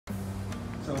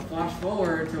So flash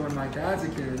forward to when my dad's a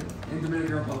kid in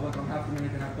Dominican Republic. I'm half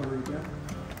Dominican, half Puerto Rican.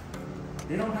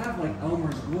 They don't have like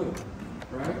Elmer's glue,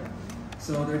 right?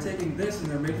 So they're taking this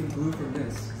and they're making glue from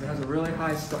this because it has a really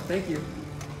high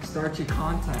starchy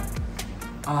content.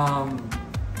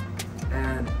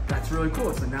 And that's really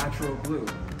cool. It's a natural glue.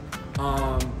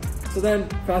 So then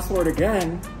fast forward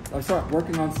again, I start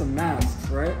working on some masks,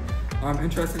 right? I'm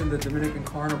interested in the Dominican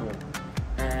Carnival.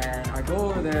 And I go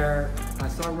over there, I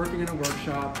start working in a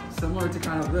workshop similar to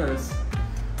kind of this.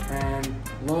 And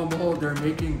lo and behold, they're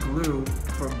making glue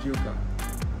from yuca.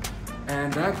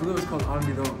 And that glue is called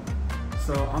almidón.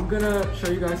 So I'm gonna show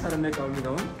you guys how to make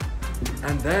almidón.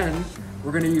 And then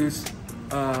we're gonna use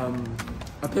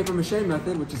a paper mache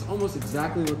method, which is almost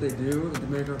exactly what they do in the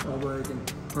Dominican Republic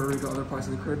and Puerto Rico, other parts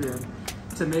of the Caribbean,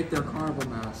 to make their carnival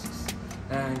masks.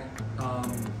 And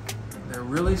they're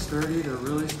really sturdy, they're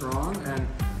really strong, and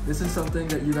this is something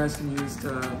that you guys can use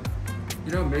to,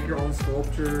 you know, make your own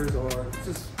sculptures, or it's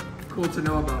just cool to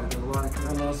know about it. There's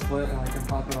a little split and I can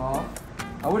pop it off.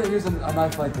 I wouldn't use a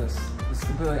knife like this. It's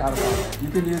completely out of bounds. You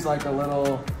can use like a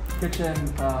little kitchen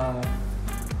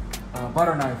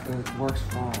butter knife that works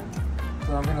fine.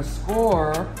 So I'm gonna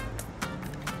score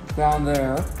down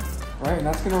there, right? And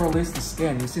that's gonna release the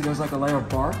skin. You see there's like a layer of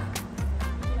bark?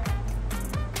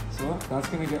 So that's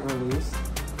gonna get released.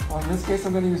 Well, in this case,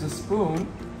 I'm gonna use a spoon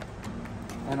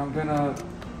and I'm gonna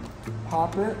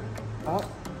pop it up.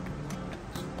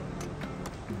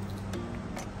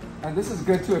 And this is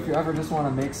good too if you ever just wanna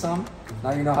make some.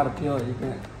 Now you know how to peel it. You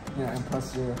can, you know,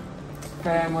 impress your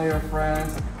family or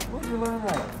friends. Where did you learn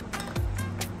that?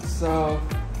 So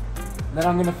then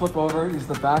I'm gonna flip over, use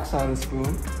the back side of the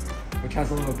spoon, which has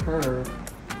a little curve.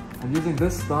 I'm using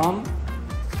this thumb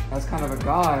as kind of a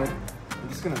guide. I'm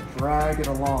just gonna drag it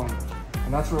along.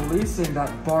 And that's releasing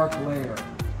that bark layer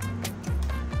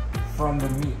from the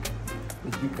meat,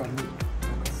 the yuca meat.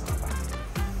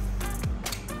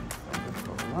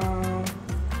 Go around.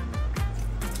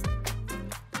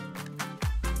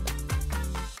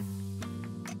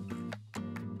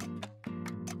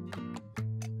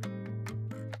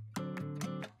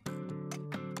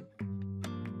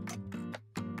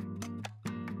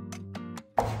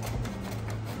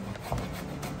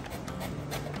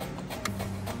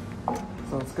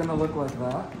 So it's gonna look like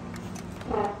that.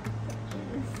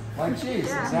 Like cheese,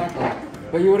 yeah. Exactly.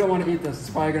 But you wouldn't want to eat this. It's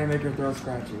probably gonna make your throat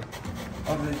scratchy.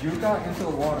 Of the yuca into the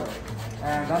water.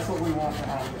 And that's what we want to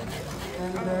happen.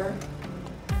 In there.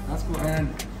 That's cool.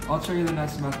 And I'll show you the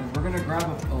next method. We're gonna grab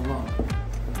a lump,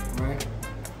 right?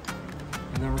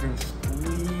 And then we're gonna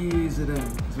squeeze it in.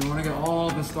 Because we want to get all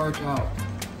the starch out.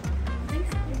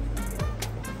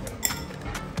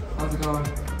 How's it going?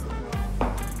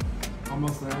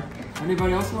 Almost there.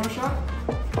 Anybody else want a shot?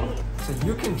 So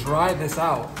you can dry this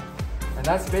out. And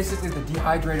that's basically the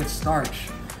dehydrated starch.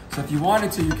 So if you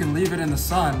wanted to, you can leave it in the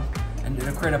sun and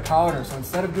it'll create a powder. So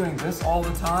instead of doing this all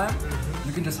the time,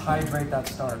 you can just hydrate that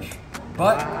starch.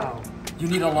 But wow, you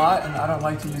need a lot, and I don't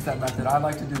like to use that method. I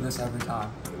like to do this every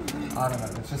time. I don't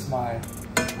know, it's just my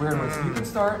weird way. So you can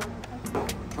start.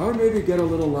 I would maybe get a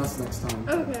little less next time.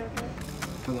 Okay.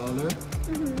 For the other.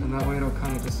 And that way it'll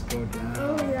kind of just go down.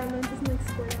 Oh yeah, and then just like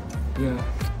square out. Yeah.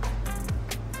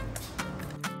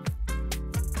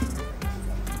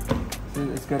 See,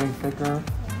 it's getting thicker.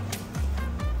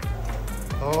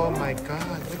 Oh my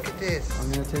God, look at this.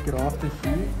 I'm gonna take it off the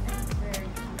heat.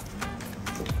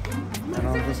 And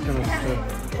I'm just gonna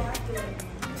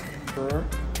stir.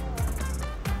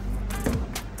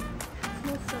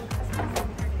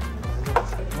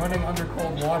 Running under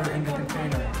cold water in the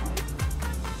container.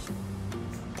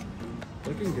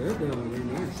 Looking good though, very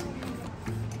nice.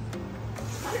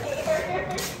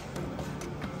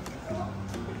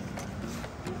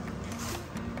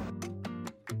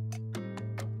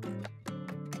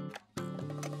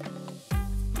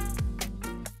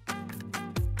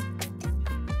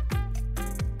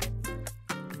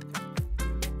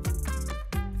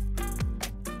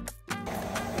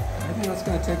 I think that's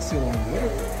gonna take too long.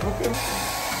 Okay.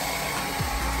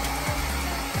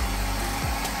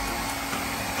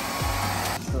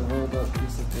 Rolled up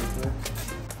piece of paper.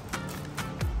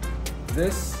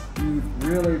 This you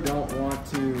really don't want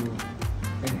to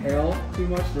inhale too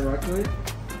much directly.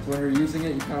 So when you're using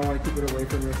it, you kind of want to keep it away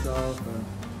from yourself. And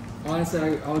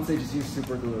honestly, I would say just use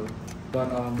super glue.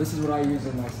 But this is what I use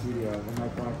in my studio, in my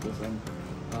practice. And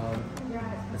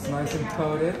it's nice and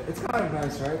coated. It's kind of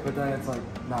nice, right? But then it's like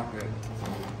not good.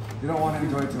 You don't want to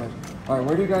enjoy it too much. All right,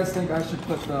 where do you guys think I should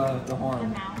put the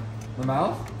horn? The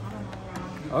mouth?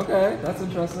 Okay, that's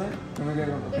interesting. Can we get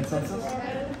a consensus?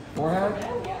 Forehead?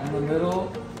 In the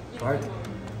middle? Right?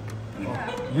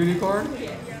 Oh. Unicorn?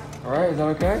 All right, is that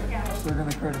okay? Yeah. So we're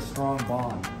gonna create a strong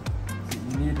bond. So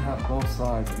you need to have both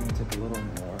sides. You're gonna take a little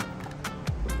more.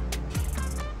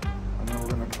 And then we're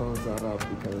gonna close that up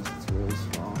because it's really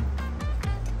strong.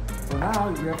 So now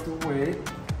you have to wait.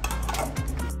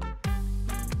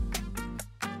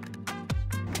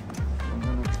 I'm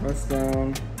gonna press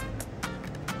down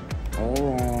all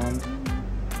around.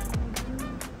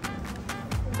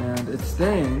 And it's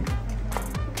staying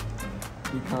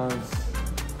because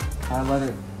I let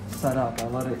it set up. I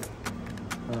let it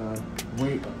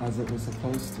wait as it was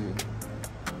supposed to.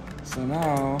 So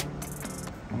now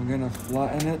I'm gonna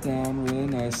flatten it down really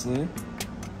nicely.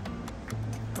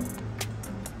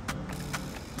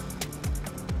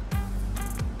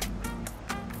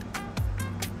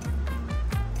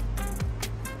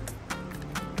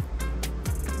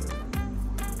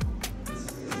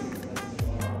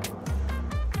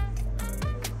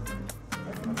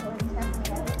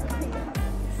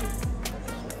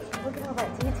 Look at all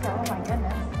that detail, oh my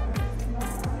goodness.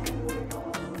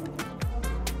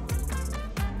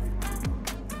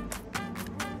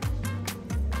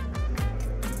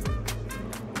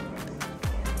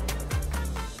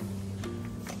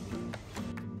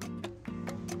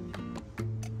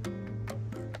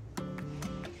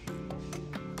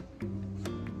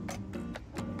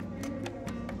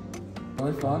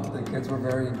 Really fun. The kids were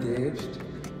very engaged,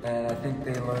 and I think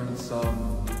they learned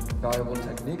some valuable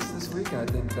techniques this week. And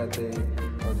I think that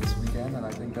this weekend, and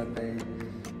I think that they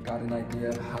got an idea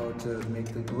of how to make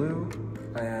the glue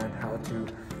and how to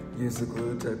use the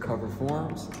glue to cover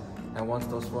forms. And once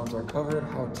those forms are covered,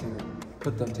 how to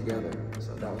put them together.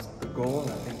 So that was the goal,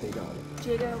 and I think they got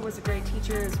it. Jada was a great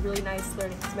teacher. It was really nice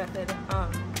learning his method.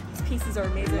 His pieces are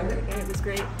amazing, and it was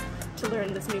great to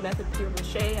learn this new method of paper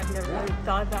mache. I've never really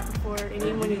thought of that before, and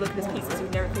even when you look at his pieces, you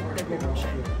would never think they're paper mache.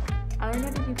 I learned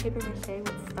how to do paper mache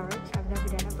with starch. I've never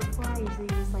done it before. I usually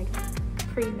use like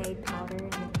pre-made powder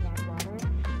and then you add water.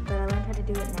 But I learned how to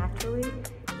do it naturally,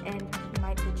 and it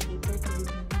might be cheaper because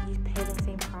you pay the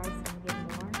same price and you get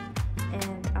more.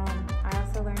 And I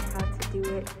also learned how to do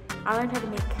it. I learned how to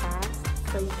make casts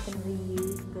so you can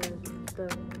reuse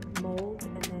the